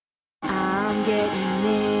I'm getting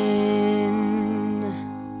in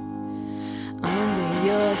under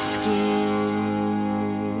your skin.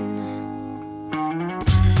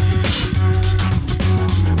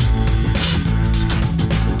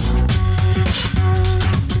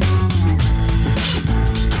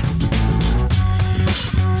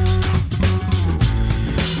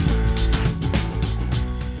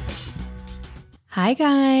 Hi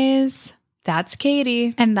guys, that's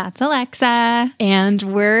Katie. And that's Alexa. And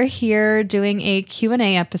we're here doing a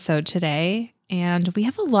Q&A episode today. And we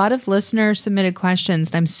have a lot of listener submitted questions.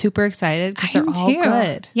 And I'm super excited because they're all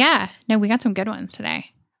good. Yeah. No, we got some good ones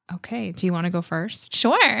today. Okay. Do you want to go first?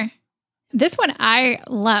 Sure. This one I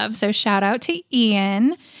love. So shout out to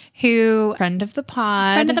Ian, who... Friend of the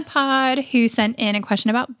pod, who sent in a question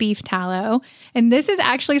about beef tallow. And this is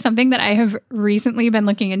actually something that I have recently been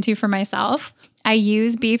looking into for myself. I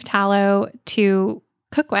use beef tallow to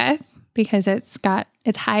cook with because it's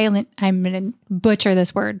high, I'm going to butcher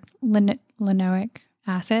this word, linoleic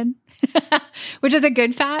acid, which is a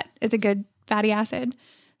good fat. It's a good fatty acid.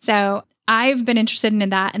 So I've been interested in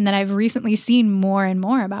that. And then I've recently seen more and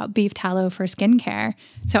more about beef tallow for skincare.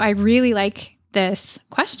 So I really like this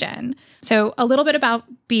question. So a little bit about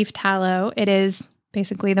beef tallow. It is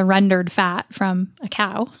basically the rendered fat from a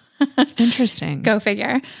cow. Interesting. Go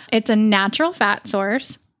figure. It's a natural fat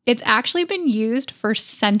source. It's actually been used for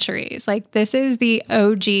centuries. Like this is the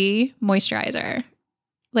OG moisturizer.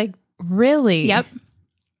 Like really? Yep.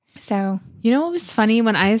 So, you know what was funny?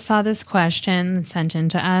 When I saw this question sent in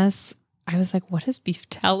to us, I was like, what is beef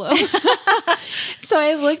tallow? So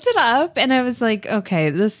I looked it up and I was like,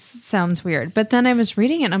 okay, this sounds weird. But then I was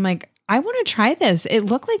reading it and I'm like, I want to try this. It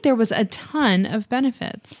looked like there was a ton of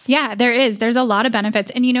benefits. Yeah, there is. There's a lot of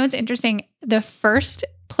benefits. And you know, it's interesting. The first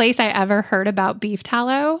place I ever heard about beef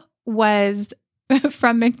tallow was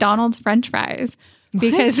from McDonald's French fries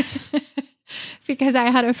because I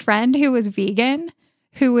had a friend who was vegan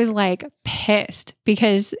who was like pissed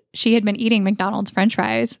because she had been eating McDonald's French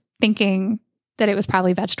fries thinking that it was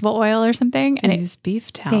probably vegetable oil or something. And they use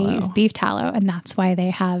beef tallow. They use beef tallow. And that's why they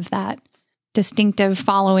have that distinctive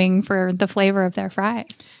following for the flavor of their fries.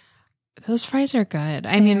 Those fries are good.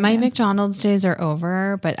 I mean, my McDonald's days are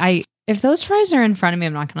over, but if those fries are in front of me,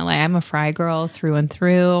 I'm not going to lie. I'm a fry girl through and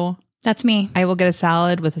through. That's me. I will get a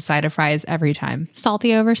salad with a side of fries every time.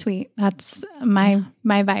 Salty over sweet. That's my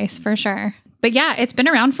vice for sure. But yeah, it's been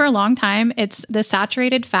around for a long time. It's the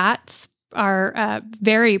saturated fats are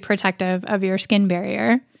very protective of your skin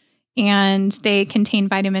barrier. And they contain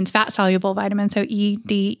vitamins, fat-soluble vitamins, so E,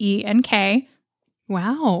 D, E, and K.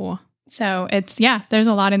 Wow. So there's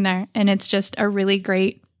a lot in there. And it's just a really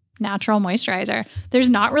great natural moisturizer. There's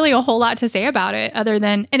not really a whole lot to say about it other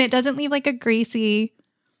than, and it doesn't leave like a greasy,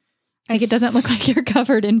 like it doesn't look like you're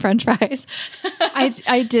covered in French fries.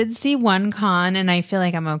 I did see one con, and I feel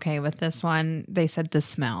like I'm okay with this one. They said the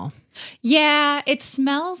smell. Yeah, it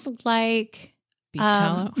smells like... Beef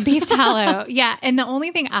tallow. Beef tallow. Yeah. And the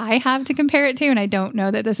only thing I have to compare it to, and I don't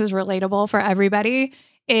know that this is relatable for everybody,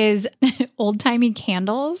 is old-timey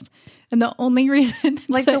candles. And the only reason...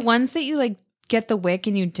 Like the ones that you like get the wick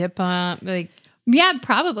and you dip on, like... Yeah,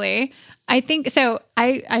 probably. I think so.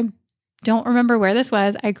 I don't remember where this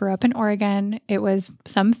was. I grew up in Oregon. It was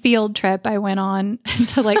some field trip I went on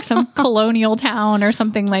to like some colonial town or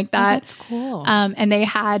something like that. Oh, that's cool. And they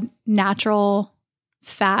had natural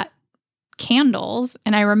fat candles.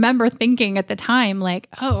 And I remember thinking at the time, like,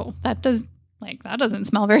 oh, that doesn't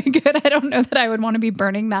smell very good. I don't know that I would want to be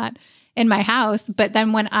burning that in my house. But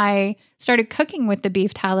then when I started cooking with the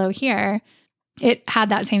beef tallow here, it had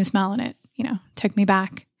that same smell, and it, took me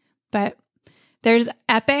back. But there's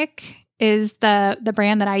Epic is the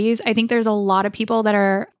brand that I use. I think there's a lot of people that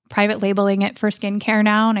are private labeling it for skincare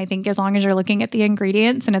now. And I think as long as you're looking at the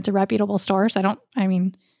ingredients and it's a reputable store, so I don't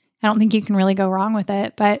think you can really go wrong with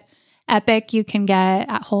it. But Epic you can get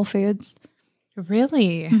at Whole Foods.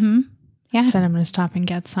 Really? Mm-hmm. Yeah. Said I'm going to stop and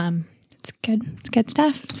get some. It's good. It's good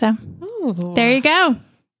stuff. So Ooh. There you go.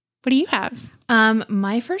 What do you have?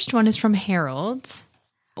 My first one is from Harold.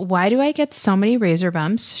 Why do I get so many razor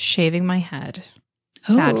bumps shaving my head?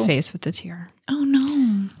 Sad face with the tear. Oh,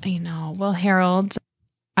 no. I know. Well, Harold,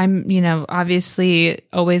 I'm, obviously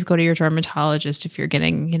always go to your dermatologist if you're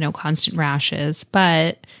getting, constant rashes.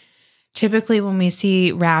 But typically when we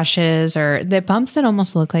see rashes or the bumps that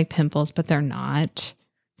almost look like pimples, but they're not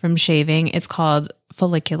from shaving, it's called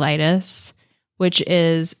folliculitis, which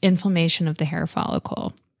is inflammation of the hair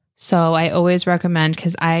follicle. So I always recommend,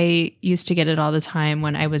 because I used to get it all the time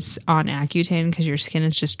when I was on Accutane because your skin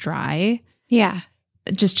is just dry. Yeah.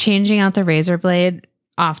 Just changing out the razor blade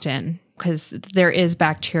often because there is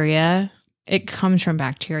bacteria. It comes from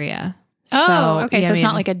bacteria. Oh, okay. yeah, So I it's not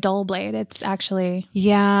mean, like a dull blade. It's actually.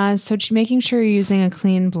 yeah. So just making sure you're using a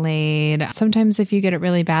clean blade. Sometimes if you get it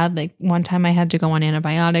really bad, like one time I had to go on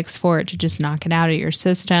antibiotics for it to just knock it out of your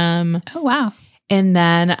system. Oh, wow. And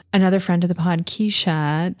then another friend of the pod,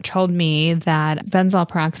 Keisha, told me that benzoyl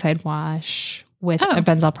peroxide wash with a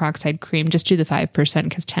benzoyl peroxide cream, just do the 5%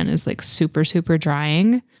 because 10 is like super, super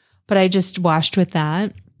drying. But I just washed with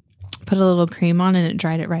that, put a little cream on, and it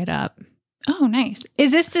dried it right up. Oh, nice.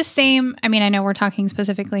 Is this the same? I mean, I know we're talking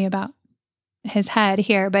specifically about his head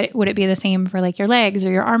here, but would it be the same for like your legs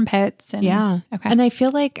or your armpits? And, Yeah. Okay. And I feel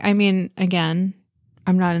like, I mean, again,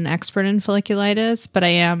 I'm not an expert in folliculitis, but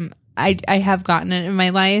I have gotten it in my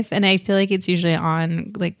life, and I feel like it's usually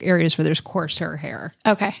on like areas where there's coarser hair.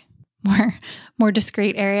 Okay. More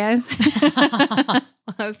discreet areas. I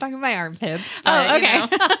was talking about my armpits. But,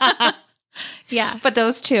 okay. Yeah. But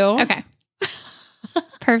those two. Okay.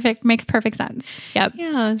 Perfect. Makes perfect sense. Yep.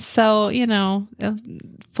 Yeah. So,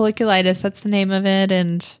 folliculitis, that's the name of it.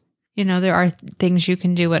 And, there are things you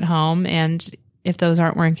can do at home. And if those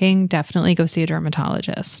aren't working, definitely go see a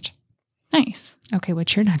dermatologist. Nice. Okay.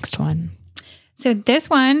 What's your next one? So this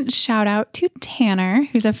one, shout out to Tanner,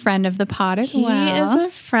 who's a friend of the pod as well. He is a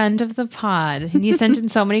friend of the pod. And he sent in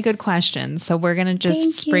so many good questions. So we're going to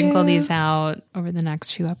just sprinkle these out over the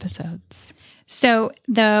next few episodes. So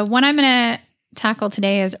the one I'm going to tackle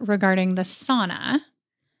today is regarding the sauna.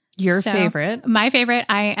 Your favorite? My favorite.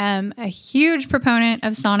 I am a huge proponent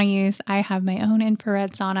of sauna use. I have my own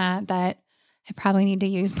infrared sauna that I probably need to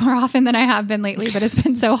use more often than I have been lately, but it's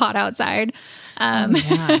been so hot outside.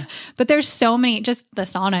 But there's so many, just the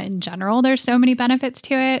sauna in general, there's so many benefits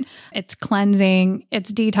to it. It's cleansing,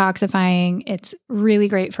 it's detoxifying, it's really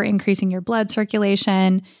great for increasing your blood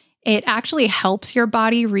circulation. It actually helps your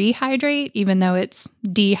body rehydrate, even though it's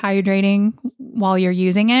dehydrating while you're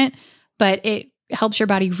using it, but it helps your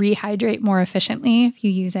body rehydrate more efficiently if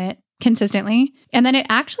you use it consistently. And then it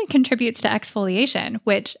actually contributes to exfoliation,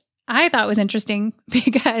 which I thought was interesting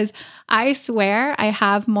because I swear I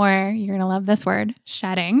have more, you're going to love this word,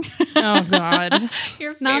 shedding. Oh, God.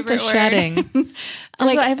 Your favorite Not the word. shedding.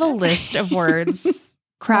 I have a list of words.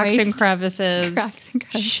 Cracks and crevices.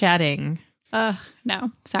 Shedding.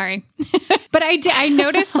 No, sorry. But I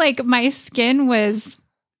noticed like my skin was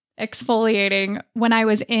exfoliating when I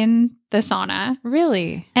was in the sauna.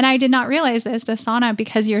 Really? And I did not realize this. The sauna,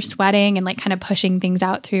 because you're sweating and like kind of pushing things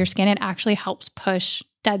out through your skin, it actually helps push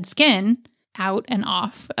dead skin out and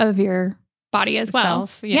off of your body as well.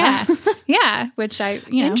 Yeah. Yeah. Which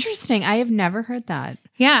Interesting. I have never heard that.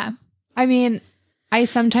 Yeah. I mean, I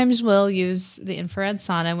sometimes will use the infrared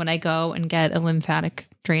sauna when I go and get a lymphatic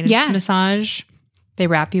drainage massage. They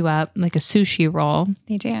wrap you up like a sushi roll.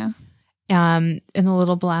 They do. In the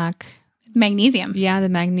little black magnesium. Yeah, the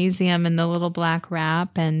magnesium and the little black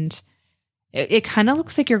wrap. And it kind of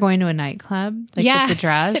looks like you're going to a nightclub, like with the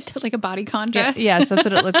dress. It's like a bodycon dress. Yes, that's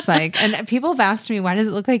what it looks like. And people have asked me, why does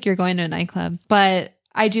it look like you're going to a nightclub? But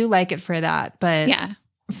I do like it for that. But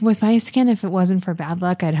with my skin, if it wasn't for bad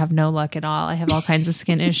luck, I'd have no luck at all. I have all kinds of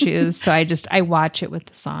skin issues. So I watch it with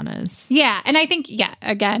the saunas. Yeah. And I think,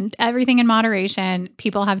 again, everything in moderation.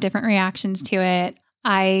 People have different reactions to it.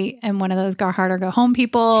 I am one of those go hard or go home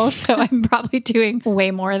people, so I'm probably doing way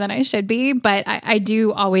more than I should be, but I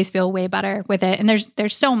do always feel way better with it. And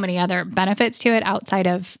there's so many other benefits to it outside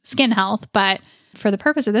of skin health, but for the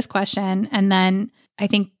purpose of this question, and then I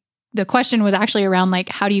think the question was actually around like,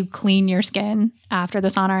 how do you clean your skin after the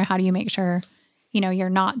sauna? Or how do you make sure, you're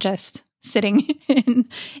not just sitting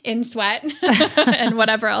in sweat and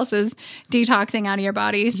whatever else is detoxing out of your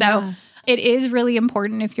body. So it is really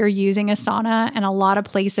important if you're using a sauna, and a lot of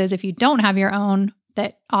places, if you don't have your own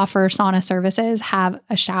that offer sauna services, have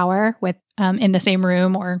a shower with in the same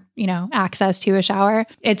room or, access to a shower.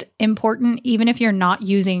 It's important, even if you're not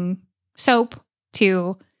using soap,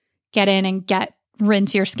 to get in and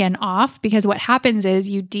rinse your skin off, because what happens is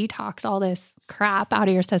you detox all this crap out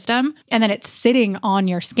of your system and then it's sitting on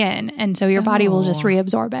your skin. And so your body will just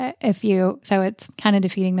reabsorb it so it's kind of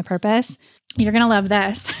defeating the purpose. You're going to love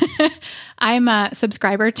this. I'm a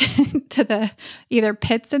subscriber to the either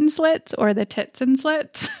pits and slits or the tits and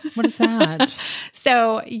slits. What is that?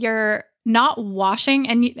 So you're not washing,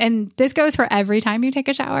 and this goes for every time you take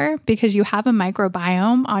a shower, because you have a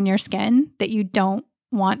microbiome on your skin that you don't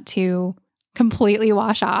want to completely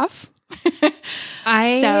wash off. I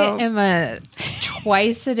am a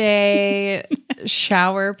twice a day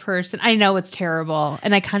shower person. I know it's terrible,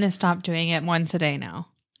 and I kind of stopped doing it once a day now.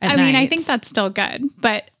 I think that's still good.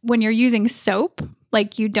 But when you're using soap,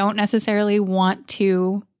 like, you don't necessarily want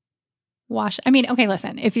to wash. I mean, okay,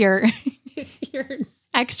 listen, if you're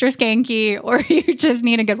extra skanky or you just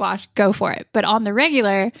need a good wash, go for it. But on the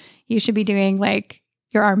regular, you should be doing like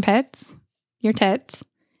your armpits, your tits,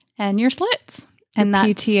 and your slits. And Your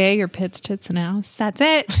that's PTA, your pits, tits, and ass. That's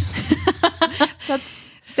it. That's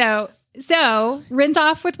So rinse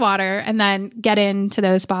off with water and then get into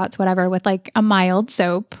those spots, whatever, with like a mild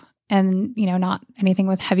soap and, not anything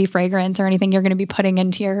with heavy fragrance or anything you're going to be putting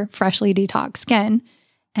into your freshly detoxed skin.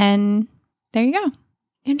 And there you go.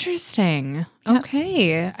 interesting. Yep.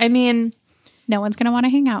 Okay. I mean, No one's going to want to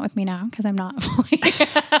hang out with me now because I'm not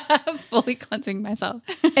fully cleansing myself.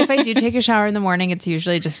 if I do take a shower in the morning, it's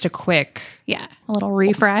usually just a quick Yeah. A little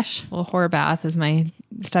refresh. little whore bath, as my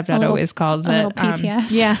stepdad little- always calls a it. little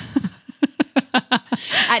PTS. Yeah.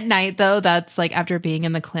 At night, though, that's like after being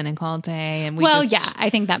in the clinic all day, and we I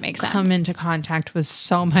think that makes sense. come into contact with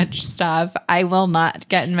so much stuff. I will not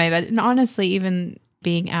get in my bed. And honestly, even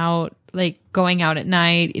being out, like going out at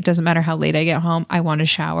night, it doesn't matter how late I get home. I want to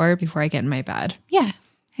shower before I get in my bed. Yeah.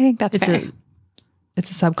 I think that's fair. It's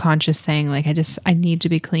a subconscious thing. Like I need to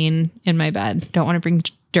be clean in my bed. Don't want to bring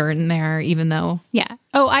dirt in there, even though. Yeah.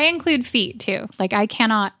 Oh, I include feet too. Like I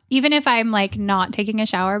cannot, even if I'm like not taking a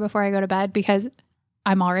shower before I go to bed because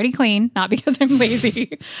I'm already clean, not because I'm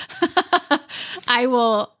lazy, I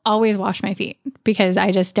will always wash my feet because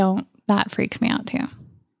I just don't, that freaks me out too.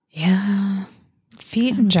 Yeah.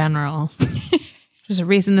 Feet in general. There's a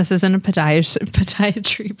reason this isn't a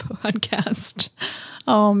podiatry podcast.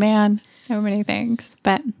 Oh man, so many things.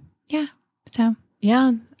 But yeah, so.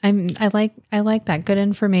 Yeah. I like that. Good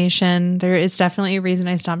information. There is definitely a reason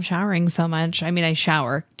I stopped showering so much. I mean, I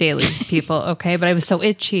shower daily, people, okay? But I was so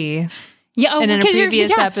itchy. Yeah, and in a because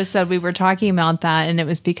previous episode, we were talking about that, and it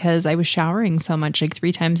was because I was showering so much, like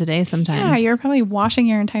 3 times a day sometimes. Yeah, you're probably washing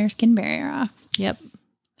your entire skin barrier off. Yep.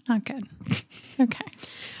 Not good. Okay.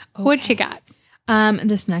 What you got?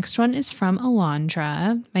 This next one is from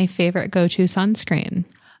Alondra, my favorite go-to sunscreen.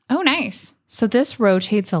 Oh, nice. So this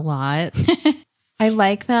rotates a lot. I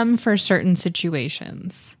like them for certain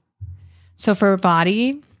situations. So for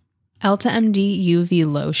body, Elta MD UV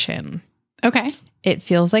lotion. Okay. It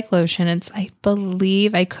feels like lotion. I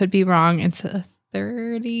believe, I could be wrong, it's a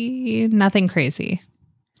 30, nothing crazy.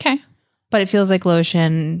 Okay. But it feels like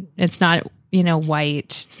lotion. It's not,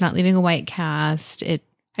 white. It's not leaving a white cast. It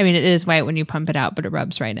is white when you pump it out, but it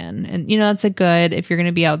rubs right in. And, that's a good, if you're going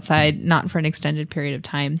to be outside, not for an extended period of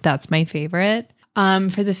time. That's my favorite.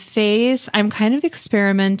 For the face, I'm kind of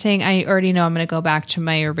experimenting. I already know I'm going to go back to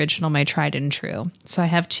my original, my tried and true. So I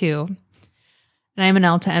have 2. And I'm an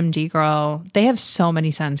Elta MD girl. They have so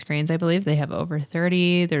many sunscreens. I believe they have over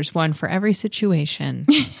 30. There's one for every situation.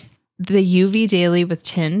 The UV Daily with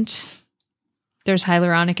tint. There's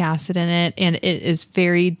hyaluronic acid in it, and it is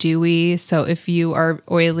very dewy. So if you are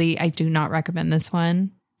oily, I do not recommend this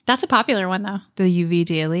one. That's a popular one, though. The UV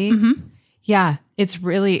Daily. Mm-hmm. Yeah,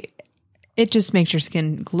 it just makes your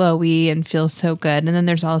skin glowy and feels so good. And then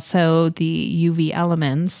there's also the UV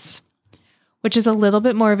Elements, which is a little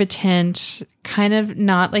bit more of a tint, kind of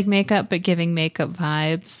not like makeup, but giving makeup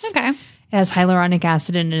vibes. Okay. It has hyaluronic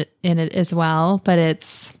acid in it as well, but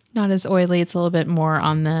it's not as oily. It's a little bit more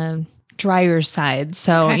on the drier side.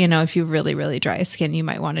 So, Okay. if you really, really dry skin, you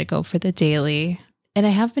might want to go for the daily. And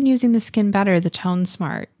I have been using the Skin Better, the Tone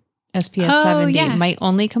Smart SPF 70. yeah. My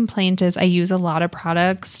only complaint is I use a lot of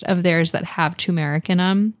products of theirs that have turmeric in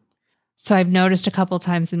them. So I've noticed a couple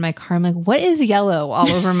times in my car, I'm like, what is yellow all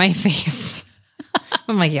over my face?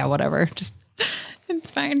 I'm like, yeah, whatever. Just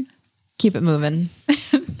It's fine. keep it moving.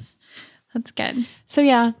 That's good. So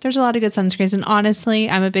yeah, there's a lot of good sunscreens. And honestly,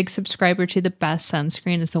 I'm a big subscriber to the best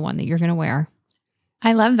sunscreen is the one that you're going to wear.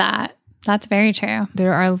 I love that. That's very true.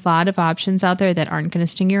 There are a lot of options out there that aren't going to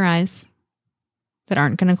sting your eyes, that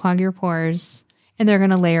aren't going to clog your pores, and they're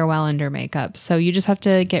going to layer well under makeup. So you just have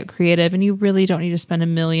to get creative, and you really don't need to spend $1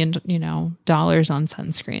 million, dollars on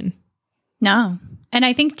sunscreen. No. And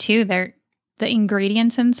I think too, the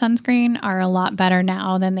ingredients in sunscreen are a lot better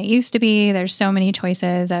now than they used to be. There's so many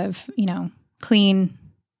choices of, clean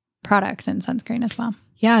products in sunscreen as well.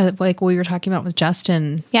 Yeah, like we were talking about with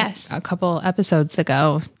Justin Yes. a couple episodes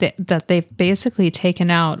ago, that they've basically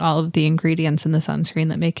taken out all of the ingredients in the sunscreen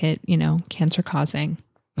that make it, cancer causing.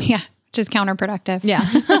 Yeah. Which is counterproductive.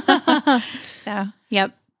 Yeah. So,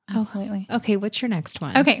 yep. Absolutely. Okay, what's your next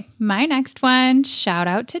one? Okay. My next one, shout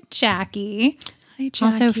out to Jackie. Hi, Jackie.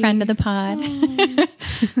 Also a friend of the pod.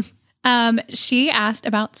 She asked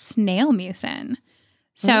about snail mucin.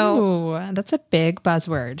 So ooh, that's a big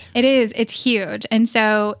buzzword. it is. It's huge. And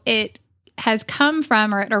so it has come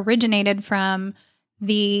from, or it originated from,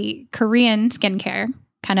 the Korean skincare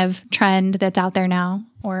kind of trend that's out there now,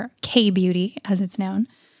 or K-beauty as it's known.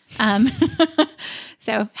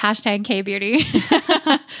 So hashtag K-beauty.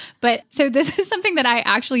 But so this is something that I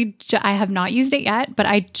actually, I have not used it yet, but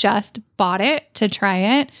I just bought it to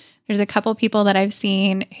try it. There's a couple people that I've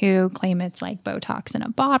seen who claim it's like Botox in a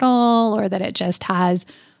bottle, or that it just has,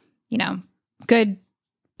 good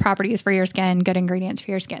properties for your skin, good ingredients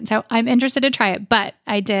for your skin. So I'm interested to try it, but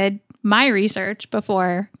I did my research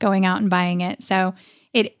before going out and buying it. So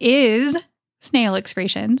it is snail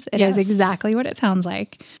excretions. It is exactly what it sounds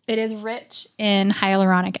like. It is rich in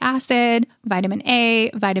hyaluronic acid, vitamin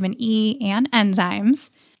A, vitamin E, and enzymes.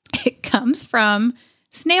 It comes from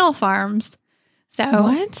snail farms. So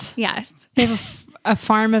What? Yes. They have a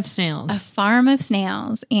farm of snails. A farm of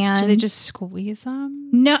snails. And Do they just squeeze them?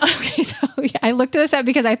 No. Okay. So I looked this up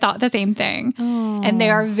because I thought the same thing. Oh. And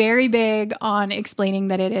they are very big on explaining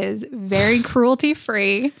that it is very cruelty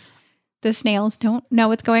free. The snails don't know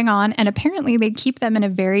what's going on. And apparently they keep them in a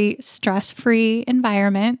very stress-free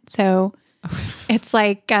environment. So it's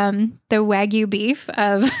like the Wagyu beef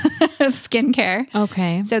of, of skincare.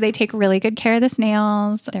 Okay. So they take really good care of the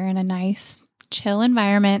snails. They're in a nice, chill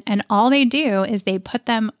environment. And all they do is they put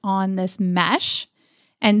them on this mesh.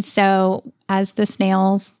 And so as the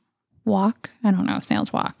snails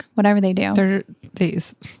snails walk, whatever they do. They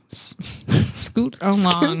scoot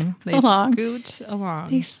along. Scoot along.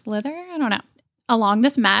 They slither? I don't know. Along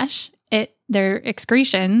this mesh, their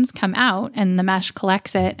excretions come out and the mesh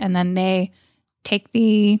collects it, and then they take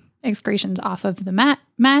the excretions off of the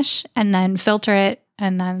mesh and then filter it,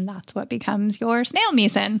 and then that's what becomes your snail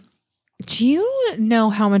mucin. Do you know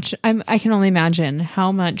how much? I can only imagine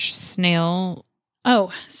how much snail.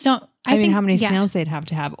 Oh, so I mean, how many snails they'd have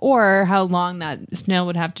to have, or how long that snail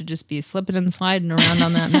would have to just be slipping and sliding around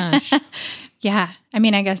on that mesh. Yeah. I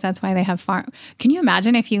mean, I guess that's why they have farm. Can you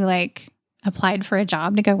imagine if you applied for a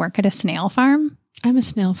job to go work at a snail farm? I'm a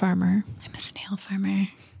snail farmer. You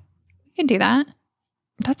can do that.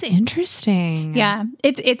 That's interesting. Yeah.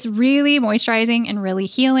 It's really moisturizing and really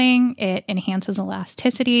healing. It enhances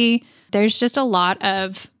elasticity. There's just a lot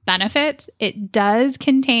of benefits. It does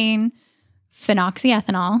contain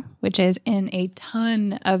phenoxyethanol, which is in a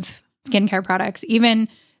ton of skincare products, even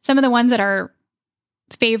some of the ones that are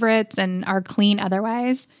favorites and are clean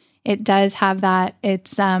otherwise. It does have that.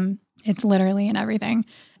 It's literally in everything.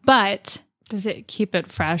 But does it keep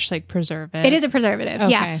it fresh, like preserve it? It is a preservative.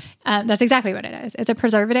 Okay. Yeah. That's exactly what it is. It's a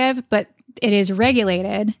preservative, but it is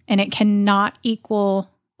regulated and it cannot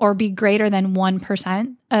equal or be greater than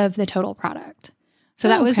 1% of the total product. So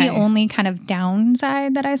that was the only kind of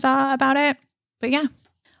downside that I saw about it. But yeah,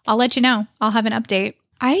 I'll let you know. I'll have an update.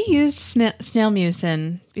 I used Snail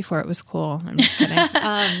Mucin before it was cool. I'm just kidding.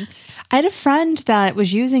 I had a friend that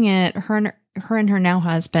was using it. Her and her now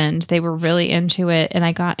husband, they were really into it. And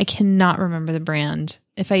I cannot remember the brand.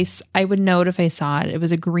 If I would know it if I saw it. It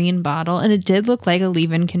was a green bottle and it did look like a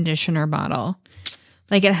leave-in conditioner bottle.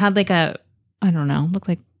 Like it had looked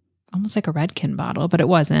like almost like a Redken bottle, but it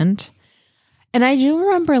wasn't. And I do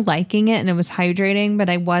remember liking it and it was hydrating, but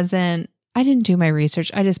I didn't do my research.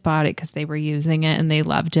 I just bought it because they were using it and they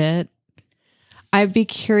loved it. I'd be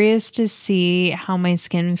curious to see how my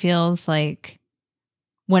skin feels like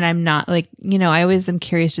when I'm not I always am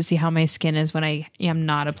curious to see how my skin is when I am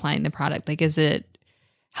not applying the product. Like, is it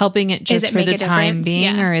helping it just for the time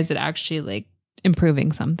being or is it actually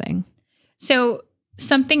improving something? So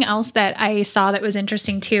something else that I saw that was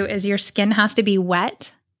interesting too is your skin has to be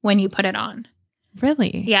wet when you put it on.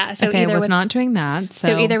 Really? Yeah. So I was not doing that.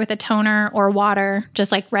 So either with a toner or water,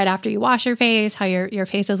 just like right after you wash your face, how your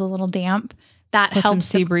face is a little damp, that Put helps. Some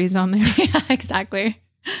sea breeze on there. Yeah, exactly.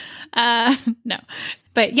 No,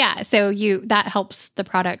 but yeah. So that helps the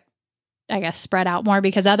product, I guess, spread out more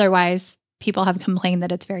because otherwise people have complained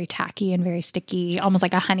that it's very tacky and very sticky, almost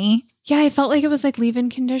like a honey. Yeah, I felt like it was like leave-in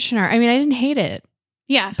conditioner. I mean, I didn't hate it.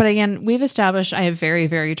 Yeah. But again, we've established I have very,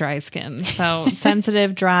 very dry skin. So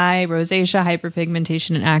sensitive, dry, rosacea,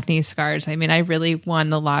 hyperpigmentation, and acne scars. I mean, I really won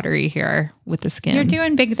the lottery here with the skin. You're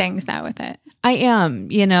doing big things now with it. I am,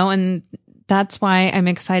 and that's why I'm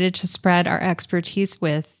excited to spread our expertise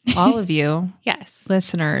with all of you yes,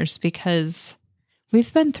 listeners, because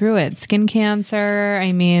we've been through it. Skin cancer.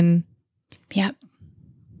 I mean, yep.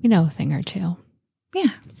 We know a thing or two.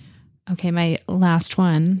 Yeah. Okay. My last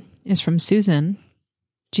one is from Susan.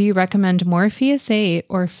 Do you recommend Morpheus 8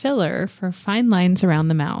 or filler for fine lines around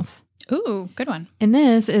the mouth? Ooh, good one. And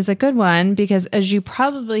this is a good one because as you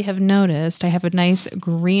probably have noticed, I have a nice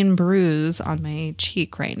green bruise on my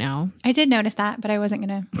cheek right now. I did notice that, but I wasn't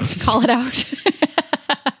going to call it out.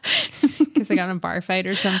 Because they got in a bar fight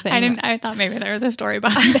or something. I thought maybe there was a story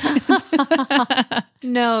behind it.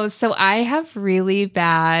 No, so I have really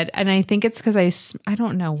bad, and I think it's because I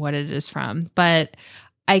don't know what it is from, but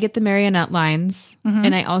I get the marionette lines,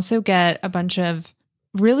 and I also get a bunch of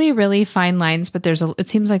really, really fine lines, but it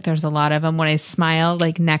seems like there's a lot of them when I smile,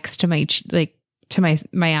 like next to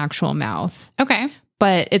my actual mouth. Okay.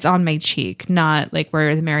 But it's on my cheek, not like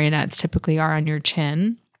where the marionettes typically are on your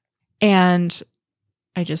chin. And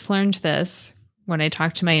I just learned this when I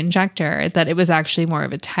talked to my injector, that it was actually more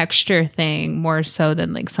of a texture thing, more so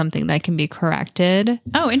than like something that can be corrected.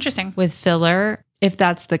 Oh, interesting. With filler, if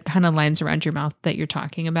that's the kind of lines around your mouth that you're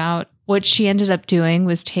talking about. What she ended up doing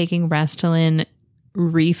was taking Restylane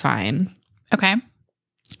Refine. Okay.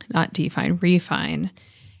 Not Define, Refine.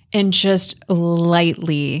 And just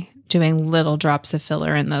lightly doing little drops of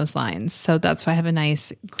filler in those lines. So that's why I have a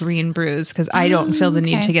nice green bruise, because I don't feel the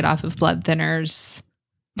need to get off of blood thinners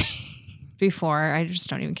before. I just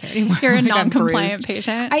don't even care anymore. You're a Like, non-compliant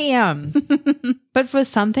patient. I am. But for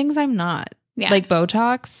some things, I'm not. Yeah. Like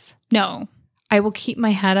Botox. No. I will keep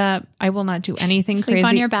my head up. I will not do anything Sleep crazy.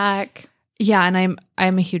 on your back. Yeah, and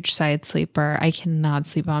I'm a huge side sleeper. I cannot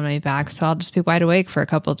sleep on my back, so I'll just be wide awake for a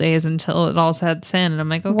couple of days until it all sets in, and I'm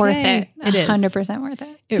like, okay, Worth it. It is 100% worth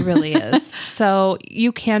it. It really is. So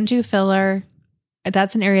you can do filler.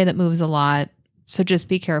 That's an area that moves a lot. So just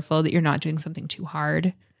be careful that you're not doing something too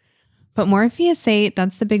hard. But Morpheus 8,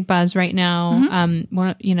 that's the big buzz right now.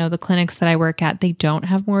 The clinics that I work at, they don't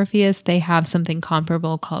have Morpheus. They have something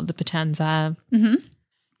comparable called the Potenza.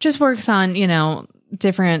 Just works on,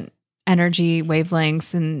 different energy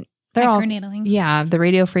wavelengths, and they're all microneedling. The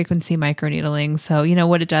radio frequency microneedling. So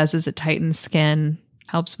what it does is it tightens skin,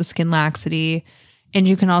 helps with skin laxity, and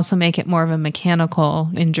you can also make it more of a mechanical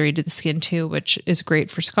injury to the skin too, which is great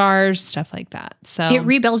for scars, stuff like that. So it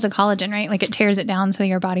rebuilds the collagen, right? Like it tears it down, so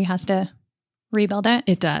your body has to rebuild it.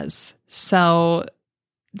 It does. So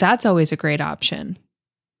that's always a great option.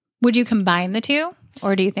 Would you combine the two,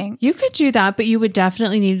 or do you think you could do that, but you would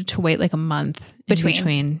definitely need to wait like a month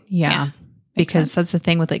between. Yeah. Because that's the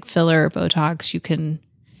thing with like filler or Botox. You can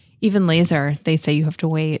even laser. They say you have to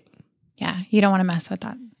wait. Yeah, you don't want to mess with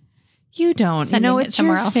that. You don't. Sending it's it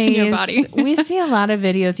somewhere else in your body. We see a lot of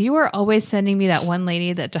videos. You are always sending me that one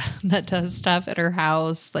lady that does stuff at her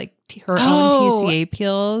house, like her own TCA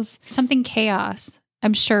peels. Something chaos.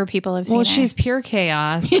 I'm sure people have seen it. She's pure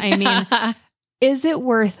chaos. I mean, is it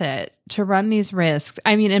worth it to run these risks?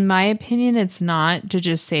 I mean, in my opinion, it's not, to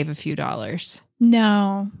just save a few dollars.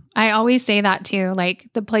 No, I always say that too. Like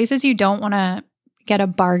the places you don't want to get a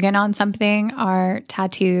bargain on something are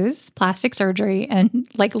tattoos, plastic surgery, and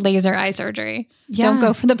like laser eye surgery. Yeah. Don't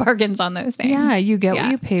go for the bargains on those things. Yeah, you get what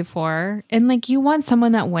you pay for. And like you want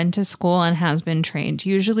someone that went to school and has been trained.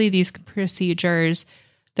 Usually these procedures,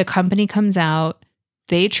 the company comes out,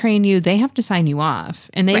 they train you, they have to sign you off,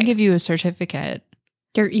 and they give you a certificate.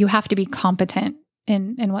 You have to be competent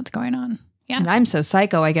in what's going on. Yeah. And I'm so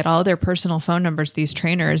psycho. I get all their personal phone numbers, these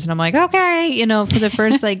trainers, and I'm like, okay, for the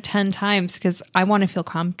first like 10 times, because I want to feel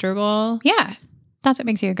comfortable. Yeah. That's what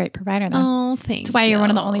makes you a great provider, though. Oh, thank you. That's why you're one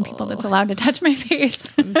of the only people that's allowed to touch my face.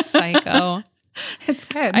 I'm psycho. It's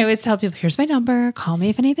good. I always tell people, here's my number. Call me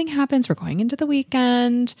if anything happens. We're going into the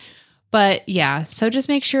weekend. But yeah, so just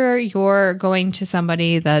make sure you're going to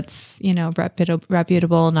somebody that's,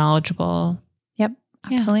 reputable, knowledgeable. Yep,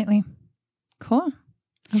 absolutely. Yeah. Cool.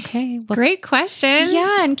 Okay. Well, great questions.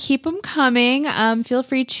 Yeah, and keep them coming. Feel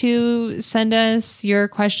free to send us your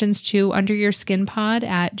questions to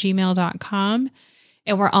underyourskinpod@gmail.com.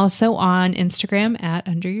 And we're also on Instagram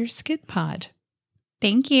 @underyourskinpod.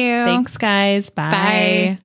 Thank you. Thanks, guys. Bye. Bye.